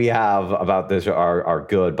conversations that we have about this are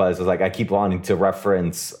good, but it's just like I keep wanting to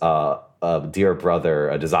reference Dear Brother,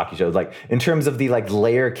 a Dazaki show. Like in terms of the like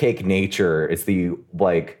layer cake nature, it's the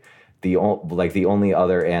only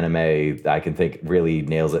other anime that I can think really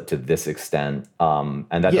nails it to this extent. And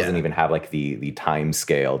that doesn't even have like the time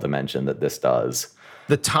scale dimension that this does.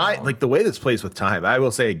 The time, like the way this plays with time, I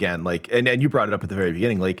will say again, like, and you brought it up at the very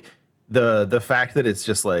beginning, like the fact that it's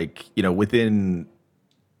just like, you know, within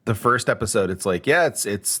the first episode, it's like, yeah,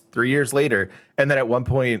 it's 3 years later. And then at one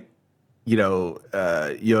point, you know,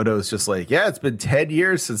 Yodo's just like, yeah, it's been 10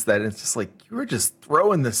 years since then. It's just like, you were just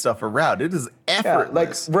throwing this stuff around. It is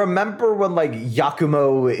effortless. Yeah, like, remember when like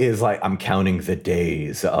Yakumo is like, I'm counting the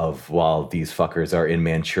days of while these fuckers are in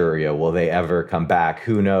Manchuria. Will they ever come back?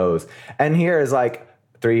 Who knows? And here is like,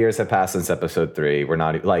 3 years have passed since episode 3. We're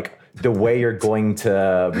not like the way you're going to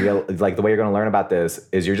the way you're going to learn about this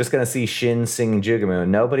is you're just going to see Shin sing Jugamu.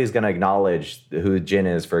 Nobody's going to acknowledge who Jin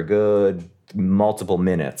is for a good multiple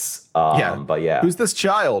minutes. But yeah, who's this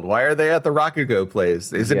child? Why are they at the Rakugo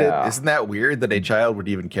place? Isn't that weird that a child would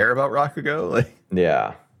even care about Rakugo? Like,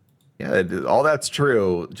 yeah, all that's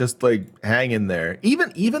true. Just like hang in there.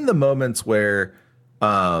 Even the moments where,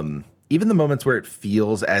 it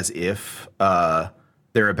feels as if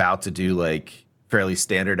they're about to do like fairly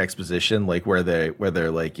standard exposition, like where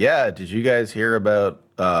they're like, yeah, did you guys hear about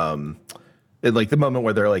like the moment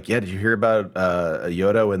where they're like, yeah, did you hear about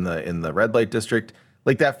Yodo in the red light district?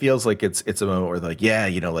 Like that feels like it's a moment where they're like, yeah,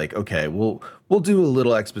 you know, like, okay, we'll do a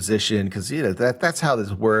little exposition because, you know, that's how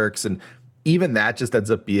this works. And even that just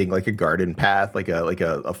ends up being like a garden path, like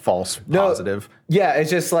a false positive. Yeah, it's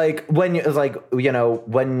just like when it's like, you know,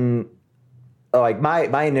 when like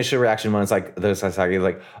my initial reaction when it's like there's Sasaki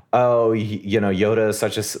like, oh, you know, Yoda is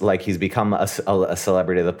such a like he's become a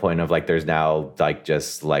celebrity to the point of like there's now like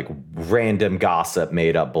just like random gossip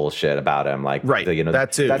made up bullshit about him, like right, you know,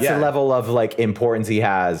 that's the level of like importance he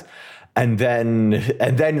has. And then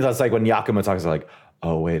that's like when Yakumo talks like,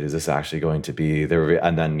 oh wait, is this actually going to be there?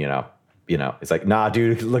 And then you know it's like, nah,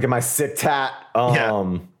 dude, look at my sick tat.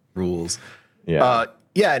 Rules. Yeah.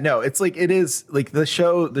 No, it's like it is like the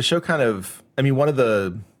show kind of. I mean, one of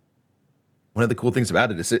the cool things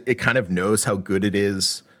about it is it kind of knows how good it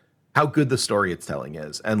is, how good the story it's telling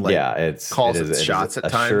is, and like calls its shots at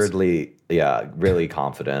times. Assuredly, really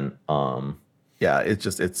confident.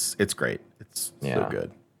 It's great. It's so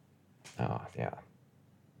good. Oh yeah.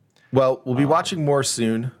 Well, we'll be watching more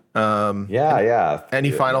soon.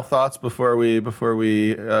 Any final thoughts before we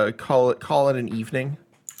call it an evening?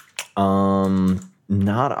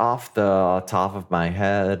 Not off the top of my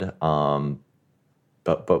head.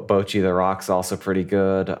 But Bocchi the Rock's also pretty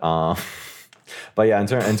good. But yeah, in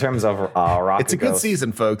terms of Rakugo, it's a good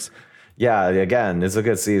season, folks. Yeah, again, it's a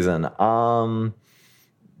good season.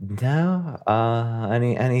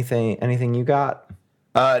 Anything you got?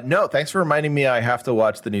 No, thanks for reminding me. I have to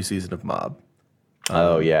watch the new season of Mob.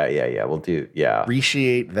 We'll do. Yeah,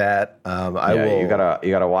 appreciate that. I will. You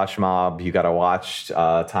gotta watch Mob. You gotta watch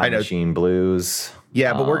Time Machine Blues.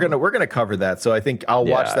 Yeah, but we're gonna cover that. So I think I'll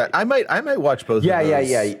watch that. I might watch both. Yeah, of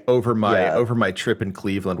those over my trip in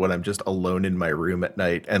Cleveland when I'm just alone in my room at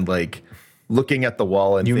night and like looking at the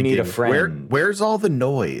wall and thinking, need a friend. Where's all the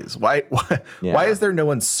noise? Why is there no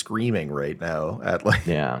one screaming right now? At like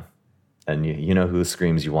and you know who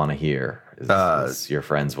screams you want to hear is your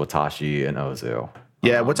friends Watashi and Ozu.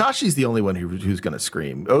 Yeah, Watashi's the only one who's going to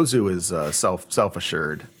scream. Ozu is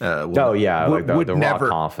self-assured. Like the raw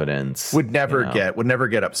confidence. Would never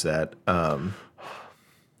get upset. God,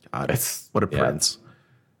 what a prince.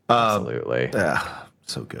 Absolutely.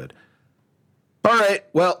 So good. All right.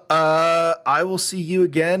 Well, I will see you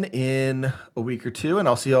again in a week or two, and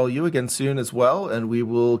I'll see all you again soon as well. And we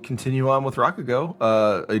will continue on with Rakugo,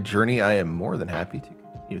 a journey I am more than happy to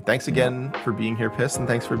continue. Thanks again for being here, Piss, and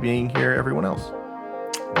thanks for being here, everyone else.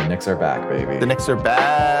 The Knicks are back, baby. The Knicks are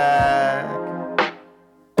back.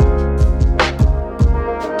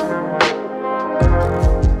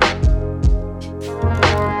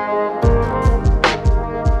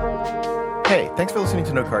 thanks for listening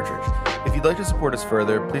to No Cartridge. If you'd like to support us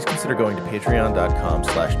further, please consider going to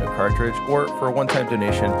patreon.com/nocartridge, or for a one-time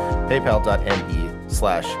donation,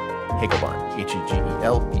 paypal.me/Hegelbon,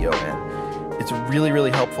 Hegelbon. It's really,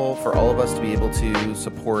 really helpful for all of us to be able to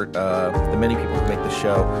support the many people who make the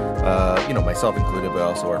show, myself included, but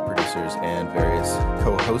also our producers and various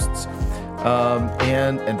co-hosts,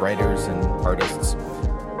 and writers and artists.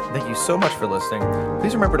 Thank you so much for listening.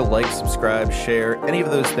 Please remember to like, subscribe, share, any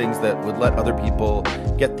of those things that would let other people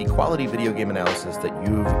get the quality video game analysis that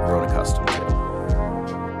you've grown accustomed to.